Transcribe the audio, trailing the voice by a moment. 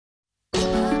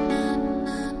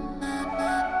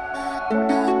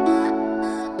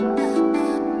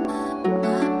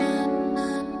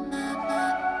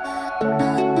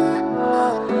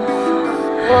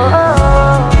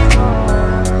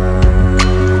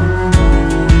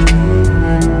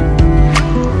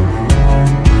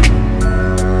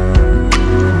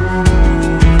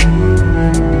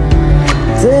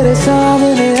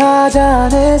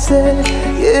से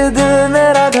ये दिल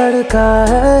मेरा धड़का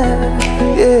है।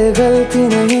 ये गलती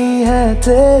नहीं है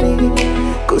तेरी,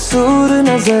 कसूर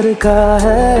नजर का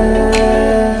है।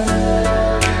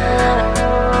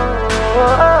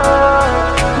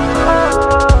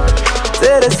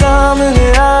 तेरे सामने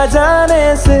आ जाने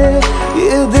से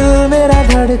ये दिल मेरा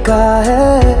धड़का है।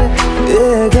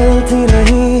 ये गलती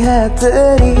नहीं है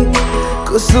तेरी,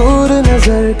 कसूर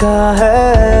नजर का है।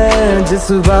 जिस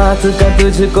बात का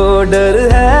तुझको डर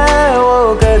है वो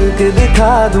करके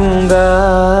दिखा दूंगा।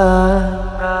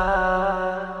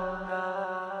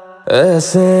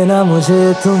 ऐसे ना मुझे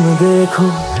तुम देखो,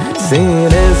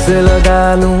 सीने से लगा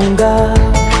लूंगा।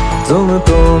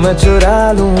 तुमको मैं चुरा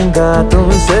लूंगा,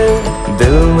 तुमसे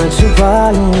दिल में छुपा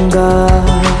लूंगा।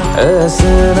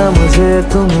 ऐसे ना मुझे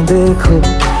तुम देखो,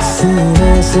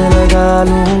 सीने से लगा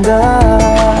लूंगा।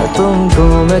 तुमको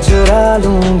मैं चुरा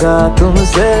लूंगा,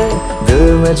 तुमसे दिल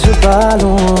में छुपा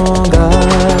लूंगा।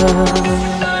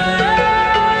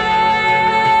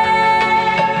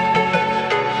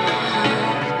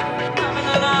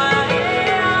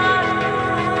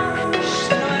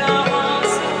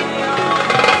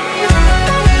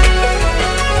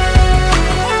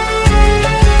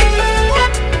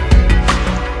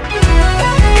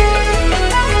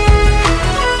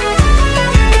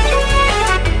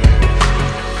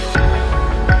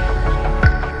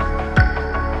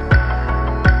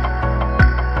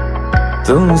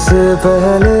 तुमसे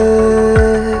पहले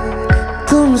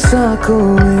तुम सा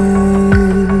कोई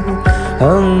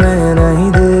हमने नहीं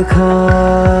देखा।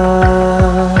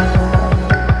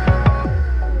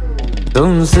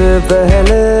 तुमसे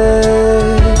पहले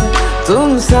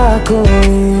तुम सा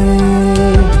कोई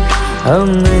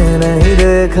हमने नहीं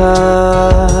देखा।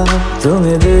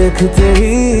 तुम्हें देखते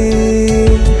ही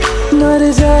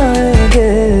मर जाएंगे,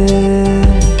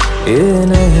 ये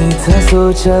नहीं था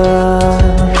सोचा।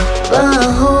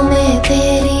 बाहों में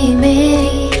तेरी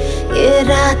मेरी ये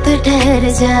रात ठहर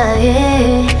जाए।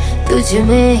 तुझ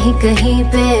में ही कहीं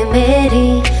पे मेरी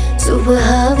सुबह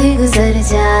भी गुजर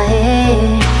जाए।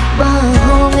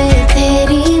 बाहों में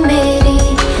तेरी मेरी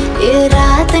ये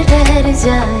रात ठहर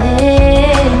जाए।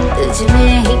 तुझ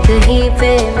में ही कहीं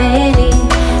पे मेरी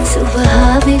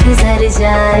सुबह भी गुजर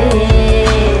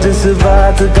जाए। जिस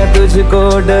बात का तुझको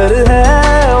डर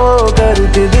है वो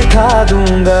करके दिखा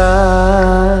दूंगा।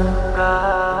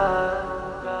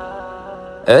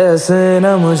 ऐसे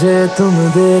ना मुझे तुम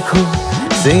देखो,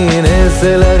 सीने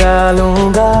से लगा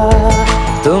लूंगा।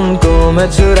 तुमको मैं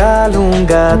चुरा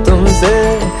लूंगा, तुमसे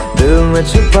दिल में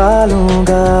छुपा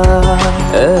लूंगा।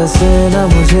 ऐसे ना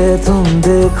मुझे तुम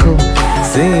देखो,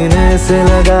 सीने से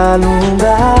लगा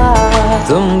लूंगा।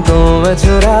 तुमको मैं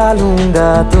चुरा लूंगा,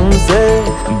 तुमसे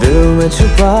दिल में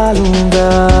छुपा लूंगा।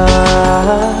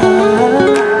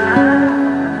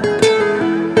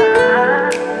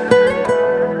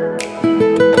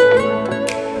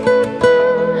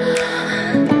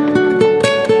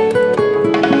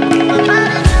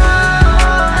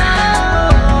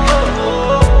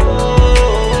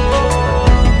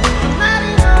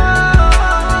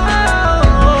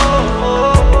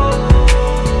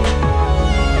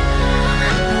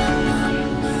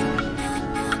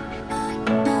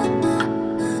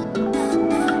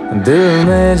 दिल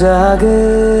में जागे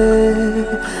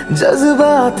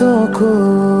जज्बातों को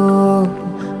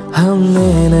हमने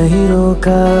नहीं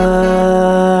रोका।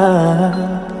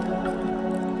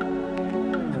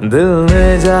 दिल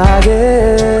में जागे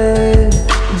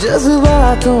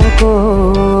जज्बातों को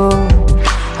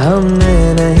हमने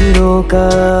नहीं रोका।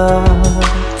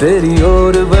 तेरी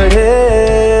ओर बढ़े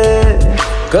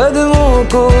कदमों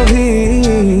को भी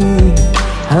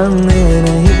हमने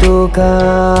नहीं टोका।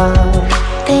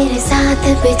 तेरे साथ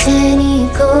बेचैनी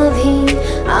को भी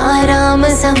आराम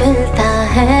सा मिलता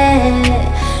है।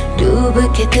 डूब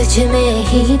के तुझ में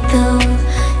ही तो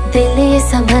दिल ये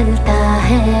संभलता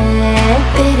है।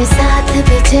 तेरे साथ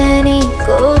बेचैनी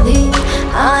को भी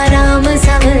आराम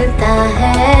सा मिलता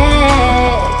है।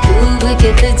 डूब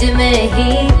के तुझ में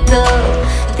ही तो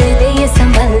दिल ये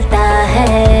संभलता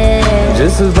है।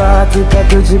 जिस बात का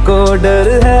तुझको डर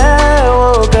है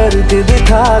वो करके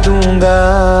दिखा दूंगा।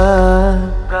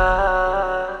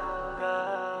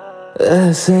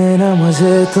 ऐसे ना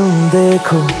मुझे तुम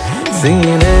देखो,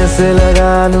 सीने से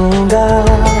लगा लूंगा।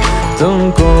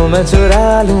 तुमको मैं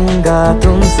चुरा लूंगा,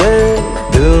 तुमसे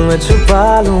दिल में छुपा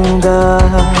लूंगा।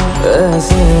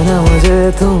 ऐसे ना मुझे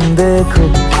तुम देखो,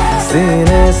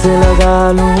 सीने से लगा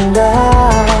लूंगा।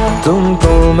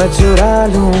 तुमको मैं चुरा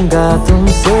लूंगा,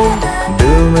 तुमसे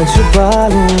दिल में छुपा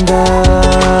लूंगा।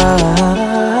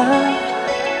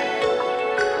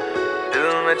 दिल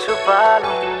में छुपा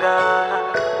लूंगा।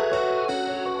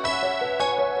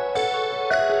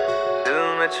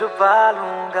 छुपा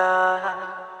लूंगा।